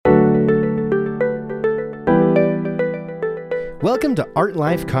Welcome to Art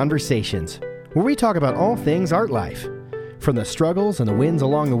Life Conversations, where we talk about all things art life. From the struggles and the wins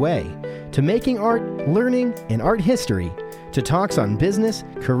along the way, to making art, learning, and art history, to talks on business,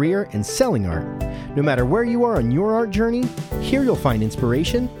 career, and selling art. No matter where you are on your art journey, here you'll find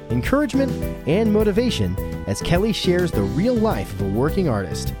inspiration, encouragement, and motivation as Kelly shares the real life of a working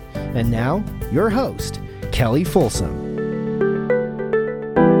artist. And now, your host, Kelly Folsom.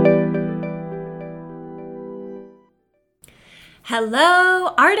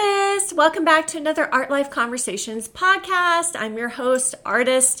 Hello, artists! Welcome back to another Art Life Conversations podcast. I'm your host,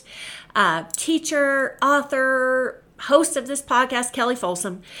 artist, teacher, author, host of this podcast, Kelly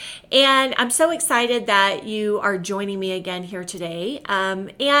Folsom. And I'm so excited that you are joining me again here today.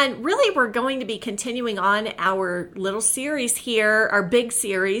 And really, we're going to be continuing on our little series here, our big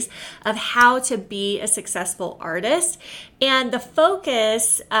series of how to be a successful artist. And the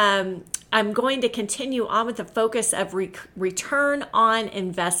focus, I'm going to continue on with the focus of return on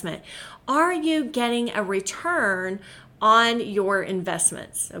investment. Are you getting a return on your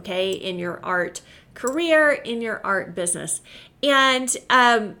investments, okay, in your art career, in your art business? And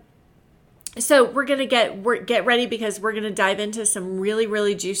so we're going to get ready because we're going to dive into some really,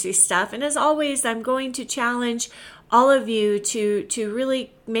 really juicy stuff. And as always, I'm going to challenge all of you to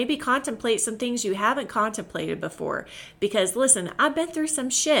really maybe contemplate some things you haven't contemplated before. Because listen, I've been through some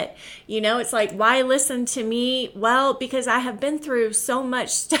shit. You know, it's like, why listen to me? Well, because I have been through so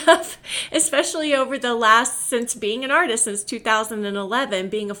much stuff, especially over since being an artist, since 2011,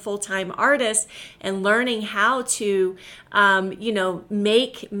 being a full-time artist and learning how to,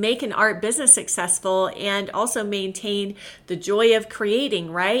 make an art business successful and also maintain the joy of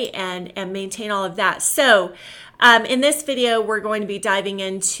creating, right? And maintain all of that. So, in this video, we're going to be diving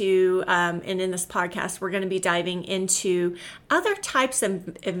into, and in this podcast, we're going to be diving into other types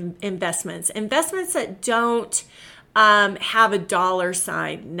of investments that don't have a dollar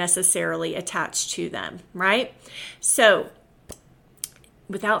sign necessarily attached to them, right? So,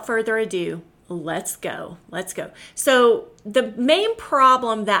 without further ado, let's go. So the main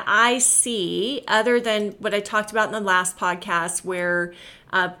problem that I see, other than what I talked about in the last podcast, where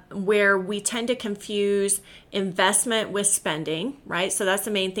we tend to confuse investment with spending, right? So that's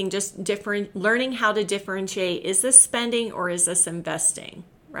the main thing, just learning how to differentiate, is this spending or is this investing,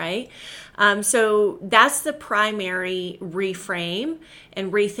 right? So that's the primary reframe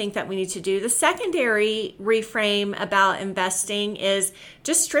and rethink that we need to do. The secondary reframe about investing is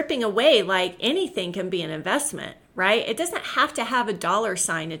just stripping away, like anything can be an investment, right? It doesn't have to have a dollar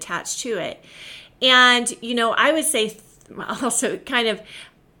sign attached to it. And, I would say also kind of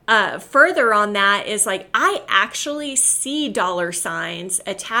further on that is like, I actually see dollar signs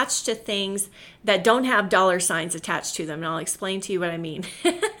attached to things that don't have dollar signs attached to them. And I'll explain to you what I mean.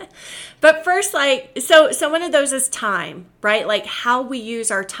 But first, so one of those is time, right? Like how we use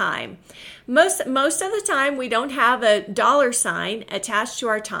our time. Most of the time, we don't have a dollar sign attached to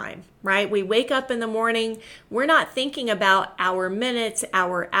our time, right? We wake up in the morning, we're not thinking about our minutes,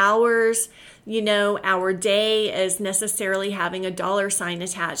 our hours, our day as necessarily having a dollar sign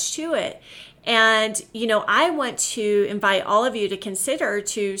attached to it. And, I want to invite all of you to consider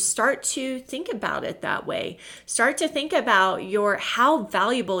to start to think about it that way. Start to think about how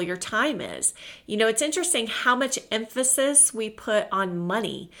valuable your time is. It's interesting how much emphasis we put on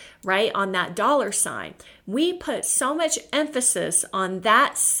money, right? On that dollar sign. We put so much emphasis on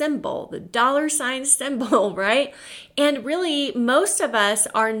that symbol, the dollar sign symbol, right? And really, most of us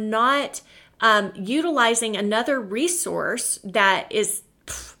are not utilizing another resource that is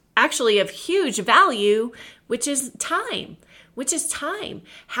actually of huge value, which is time.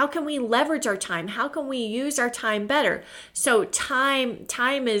 How can we leverage our time? How can we use our time better? So time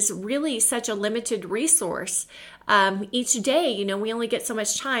is really such a limited resource. Each day, we only get so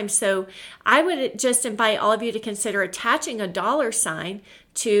much time. So I would just invite all of you to consider attaching a dollar sign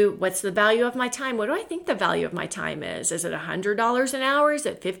to what's the value of my time? What do I think the value of my time is? Is it $100 an hour? Is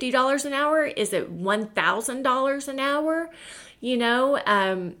it $50 an hour? Is it $1,000 an hour?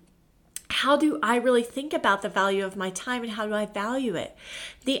 How do I really think about the value of my time and how do I value it?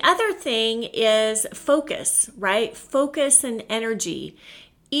 The other thing is focus, right? Focus and energy.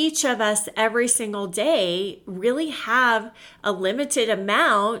 Each of us every single day really have a limited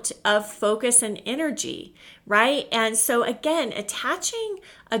amount of focus and energy, right? And so again, attaching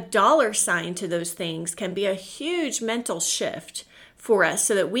a dollar sign to those things can be a huge mental shift for us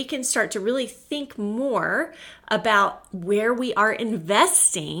so that we can start to really think more about where we are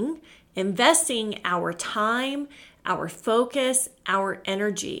investing our time, our focus, our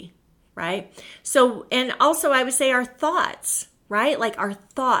energy, right? So, and also I would say our thoughts, right? Like our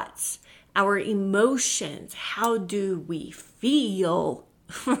thoughts. our emotions. How do we feel?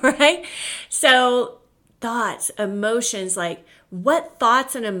 Right? So thoughts, emotions, like what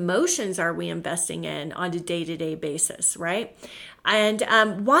thoughts and emotions are we investing in on a day-to-day basis, right?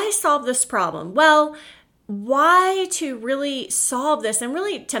 And why solve this problem? Well, why to really solve this and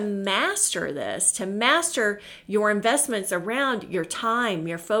really to master this, to master your investments around your time,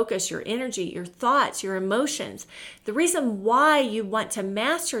 your focus, your energy, your thoughts, your emotions. The reason why you want to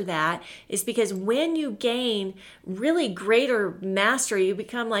master that is because when you gain really greater mastery, you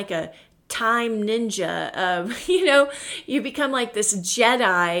become like a time ninja of, you become like this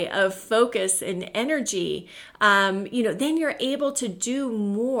Jedi of focus and energy. Then you're able to do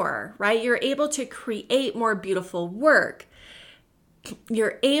more, right? You're able to create more beautiful work.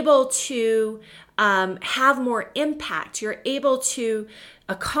 You're able to have more impact. You're able to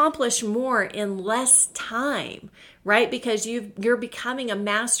accomplish more in less time, right? Because you're becoming a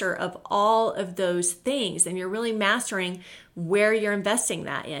master of all of those things, and you're really mastering where you're investing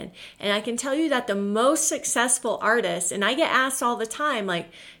that in. And I can tell you that the most successful artists, and I get asked all the time, like,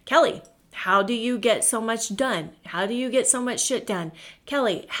 Kelly, how do you get so much done? How do you get so much shit done?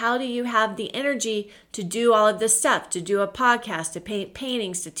 Kelly, how do you have the energy to do all of this stuff, to do a podcast, to paint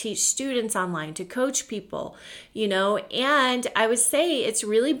paintings, to teach students online, to coach people, And I would say it's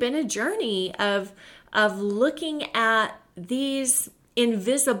really been a journey of looking at these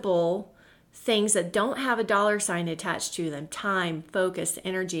invisible things that don't have a dollar sign attached to them: time, focus,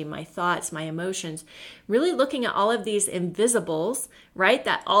 energy, my thoughts, my emotions. Really looking at all of these invisibles, right,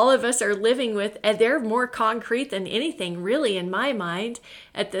 that all of us are living with, and they're more concrete than anything, really, in my mind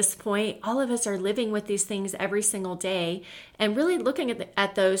at this point. All of us are living with these things every single day, and really looking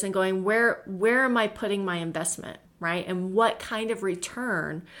at those and going, where am I putting my investment, right? And what kind of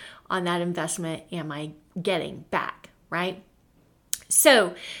return on that investment am I getting back, right?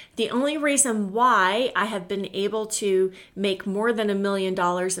 So the only reason why I have been able to make more than $1 million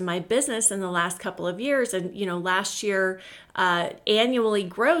in my business in the last couple of years, and last year annually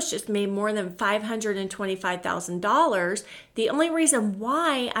gross just made more than $525,000. The only reason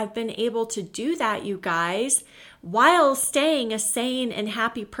why I've been able to do that, you guys, while staying a sane and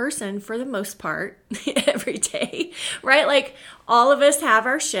happy person for the most part every day, right? Like, all of us have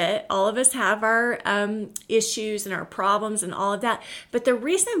our shit, all of us have our issues and our problems and all of that. But the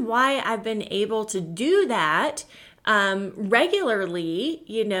reason why I've been able to do that regularly,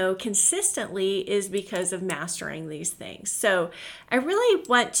 consistently, is because of mastering these things. So I really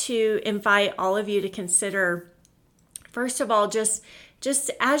want to invite all of you to consider, first of all, just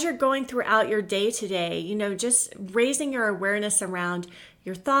as you're going throughout your day today, just raising your awareness around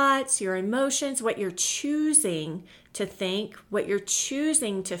your thoughts, your emotions, what you're choosing to think, what you're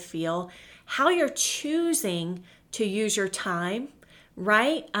choosing to feel, how you're choosing to use your time,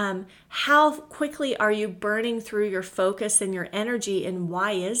 right? How quickly are you burning through your focus and your energy, and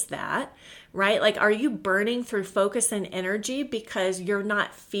why is that, right? Like, are you burning through focus and energy because you're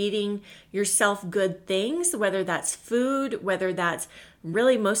not feeding yourself good things, whether that's food, whether that's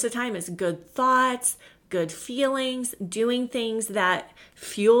really most of the time it's good thoughts, good feelings, doing things that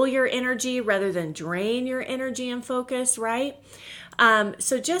fuel your energy rather than drain your energy and focus, right?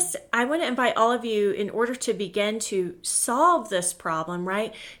 So I want to invite all of you, in order to begin to solve this problem,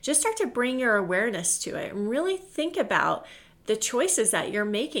 right? Just start to bring your awareness to it and really think about the choices that you're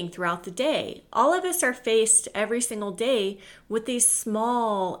making throughout the day. All of us are faced every single day with these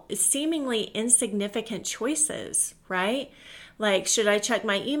small, seemingly insignificant choices, right? Like, should I check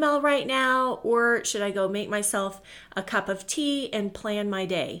my email right now, or should I go make myself a cup of tea and plan my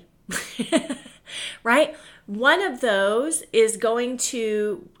day? Right? One of those is going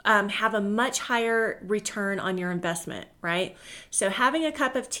to have a much higher return on your investment, right? So having a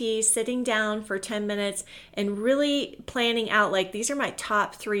cup of tea, sitting down for 10 minutes and really planning out, like, these are my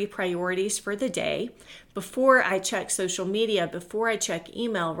top 3 priorities for the day before I check social media, before I check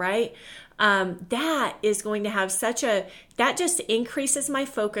email, right? That is going to have that just increases my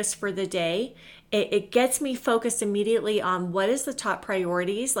focus for the day. It gets me focused immediately on what is the top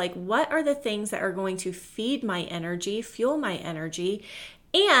priorities, like what are the things that are going to feed my energy, fuel my energy,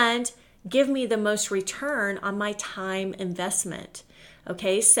 and give me the most return on my time investment.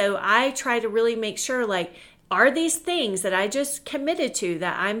 Okay, so I try to really make sure, like, are these things that I just committed to,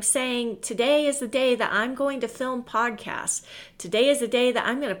 that I'm saying today is the day that I'm going to film podcasts. Today is the day that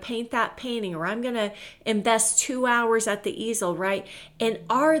I'm going to paint that painting, or I'm going to invest 2 hours at the easel, right? And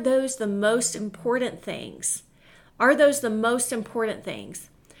are those the most important things? Are those the most important things?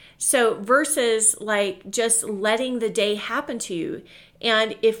 So versus like just letting the day happen to you.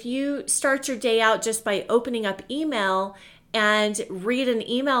 And if you start your day out just by opening up email and read an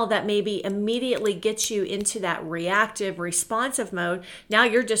email that maybe immediately gets you into that reactive, responsive mode. Now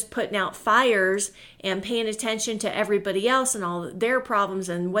you're just putting out fires and paying attention to everybody else and all their problems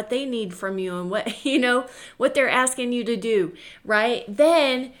and what they need from you and what, what they're asking you to do, right?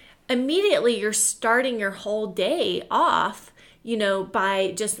 Then immediately you're starting your whole day off,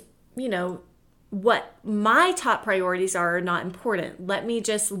 by just, what my top priorities are not important. Let me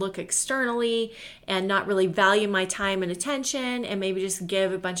just look externally and not really value my time and attention, and maybe just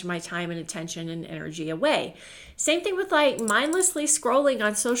give a bunch of my time and attention and energy away. Same thing with like mindlessly scrolling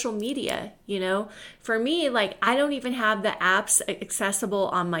on social media. For me, like I don't even have the apps accessible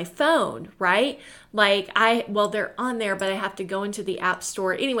on my phone, right? They're on there, but I have to go into the app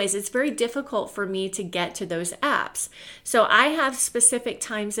store. Anyways, it's very difficult for me to get to those apps. So I have specific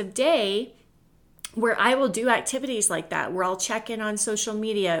times of day where I will do activities like that, where I'll check in on social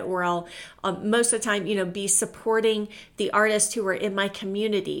media, or I'll most of the time, be supporting the artists who are in my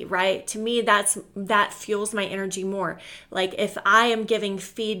community, right? To me, that fuels my energy more. Like if I am giving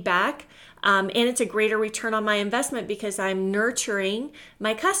feedback, and it's a greater return on my investment because I'm nurturing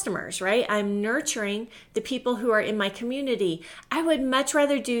my customers, right? I'm nurturing the people who are in my community. I would much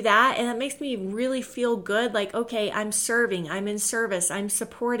rather do that. And that makes me really feel good. Like, okay, I'm serving, I'm in service, I'm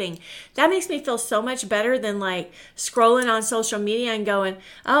supporting. That makes me feel so much better than like scrolling on social media and going,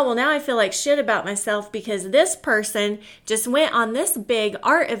 oh, well, now I feel like shit about myself because this person just went on this big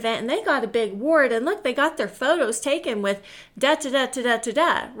art event and they got a big award. And look, they got their photos taken with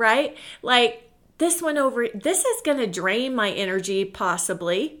da-da-da-da-da-da-da, right? Like this is going to drain my energy,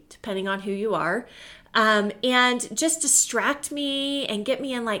 possibly, depending on who you are, and just distract me and get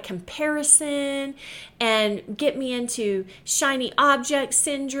me in like comparison and get me into shiny object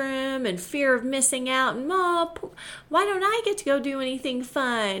syndrome and fear of missing out. And why don't I get to go do anything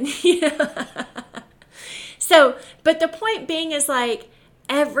fun? So, but the point being is like,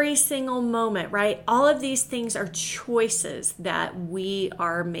 every single moment, right? All of these things are choices that we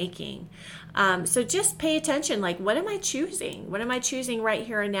are making. So just pay attention. Like, what am I choosing? What am I choosing right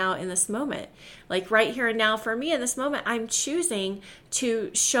here and now in this moment? Like right here and now for me in this moment, I'm choosing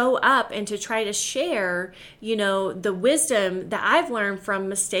to show up and to try to share, the wisdom that I've learned from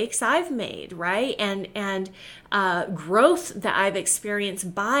mistakes I've made, right? And growth that I've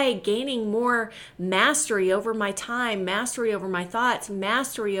experienced by gaining more mastery over my time, mastery over my thoughts,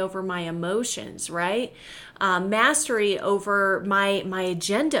 mastery over my emotions, right? Mastery over my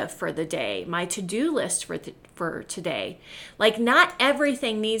agenda for the day, my to-do list for today. Like not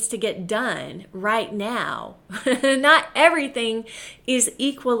everything needs to get done right now. Not everything is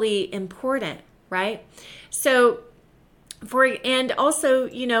equally important, right? So and also,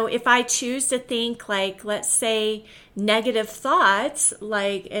 if I choose to think like, let's say negative thoughts,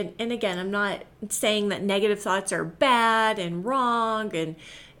 like, and again, I'm not saying that negative thoughts are bad and wrong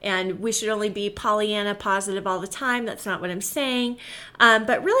and we should only be Pollyanna positive all the time. That's not what I'm saying.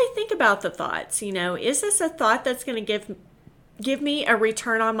 But really think about the thoughts. Is this a thought that's going to give me a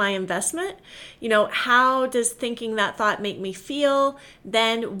return on my investment? How does thinking that thought make me feel?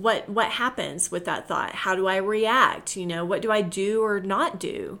 Then what happens with that thought? How do I react? What do I do or not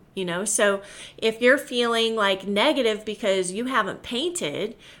do? So if you're feeling like negative because you haven't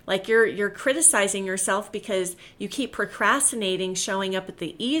painted, like you're criticizing yourself because you keep procrastinating showing up at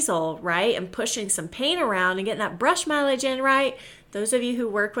the easel, right? And pushing some paint around and getting that brush mileage in, right? Those of you who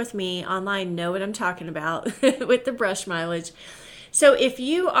work with me online know what I'm talking about with the brush mileage. So if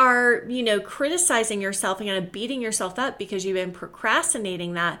you are, criticizing yourself and kind of beating yourself up because you've been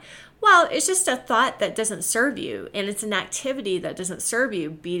procrastinating that, well, it's just a thought that doesn't serve you. And it's an activity that doesn't serve you,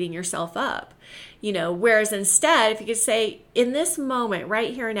 beating yourself up. Whereas instead, if you could say, in this moment,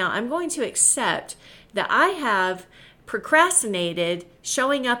 right here and now, I'm going to accept that I have procrastinated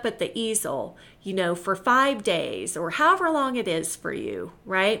showing up at the easel, for 5 days or however long it is for you,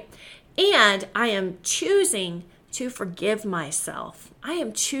 right? And I am choosing to forgive myself. I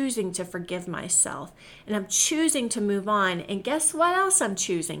am choosing to forgive myself, and I'm choosing to move on. And guess what else I'm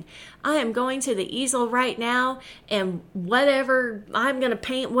choosing? I am going to the easel right now, and whatever, I'm going to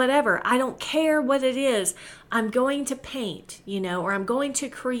paint whatever. I don't care what it is. I'm going to paint, or I'm going to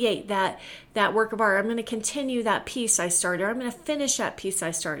create that work of art. I'm going to continue that piece I started, or I'm going to finish that piece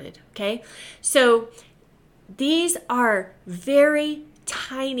I started, okay? So these are very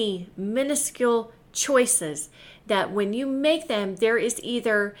tiny, minuscule choices that when you make them,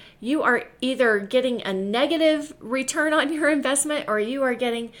 you are either getting a negative return on your investment, or you are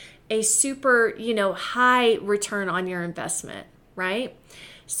getting a super, high return on your investment, right?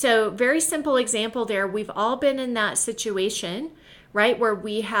 So very simple example there. We've all been in that situation, right? Where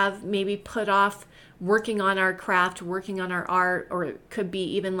we have maybe put off working on our craft, working on our art, or it could be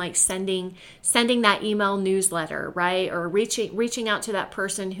even like sending that email newsletter, right? Or reaching out to that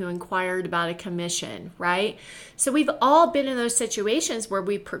person who inquired about a commission, right? So we've all been in those situations where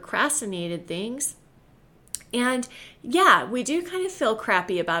we procrastinated things. And yeah, we do kind of feel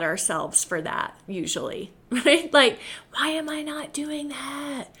crappy about ourselves for that usually, right? Like, why am I not doing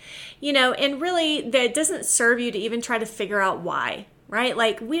that? And really that doesn't serve you to even try to figure out why, right?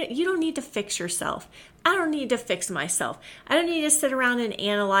 Like you don't need to fix yourself. I don't need to fix myself. I don't need to sit around and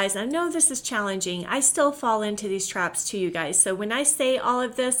analyze. I know this is challenging. I still fall into these traps too, you guys. So when I say all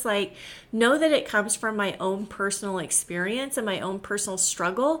of this, like, know that it comes from my own personal experience and my own personal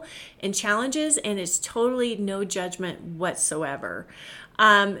struggle and challenges, and it's totally no judgment whatsoever.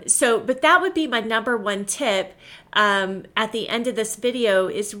 But that would be my number one tip at the end of this video,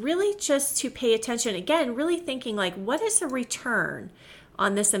 is really just to pay attention. Again, really thinking like, what is the return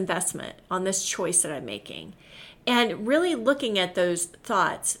on this investment, on this choice that I'm making? And really looking at those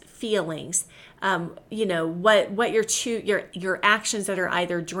thoughts, feelings, what your actions that are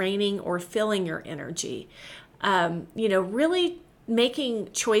either draining or filling your energy. Really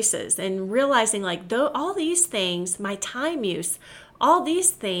making choices and realizing like, though all these things, my time use, all these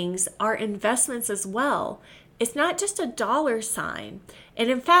things are investments as well. It's not just a dollar sign.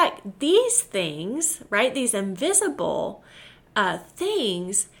 And in fact, these things, right, these invisible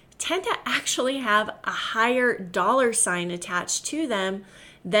things tend to actually have a higher dollar sign attached to them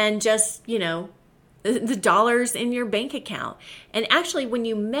than just, the dollars in your bank account. And actually, when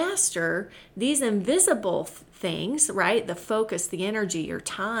you master these invisible things, right, the focus, the energy, your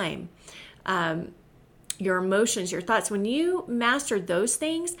time, your emotions, your thoughts, when you master those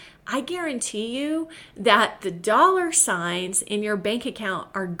things, I guarantee you that the dollar signs in your bank account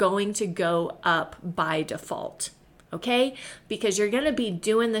are going to go up by default. Okay? Because you're going to be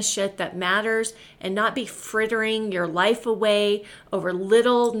doing the shit that matters and not be frittering your life away over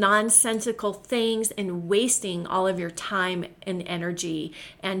little nonsensical things and wasting all of your time and energy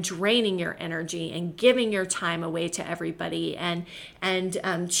and draining your energy and giving your time away to everybody and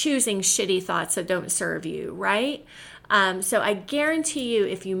choosing shitty thoughts that don't serve you, right? So I guarantee you,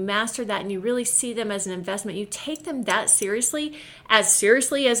 if you master that and you really see them as an investment, you take them that seriously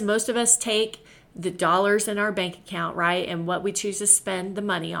as most of us take the dollars in our bank account, right? And what we choose to spend the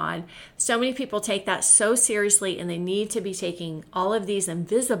money on. So many people take that so seriously, and they need to be taking all of these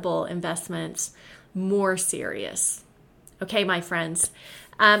invisible investments more serious. Okay, my friends.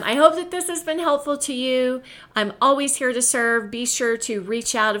 I hope that this has been helpful to you. I'm always here to serve. Be sure to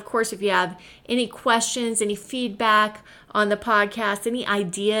reach out, of course, if you have any questions, any feedback on the podcast, any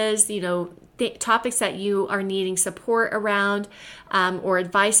ideas, topics that you are needing support around or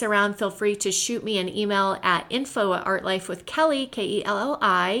advice around, feel free to shoot me an email at info@artlifewithkelly,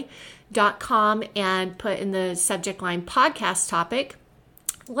 KELLI.com, and put in the subject line podcast topic.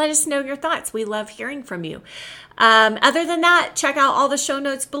 Let us know your thoughts. We love hearing from you. Other than that, check out all the show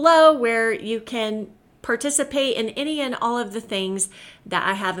notes below where you can participate in any and all of the things that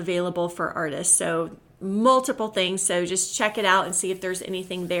I have available for artists. So multiple things. So just check it out and see if there's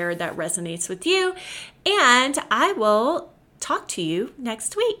anything there that resonates with you. And I will talk to you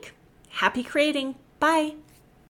next week. Happy creating. Bye.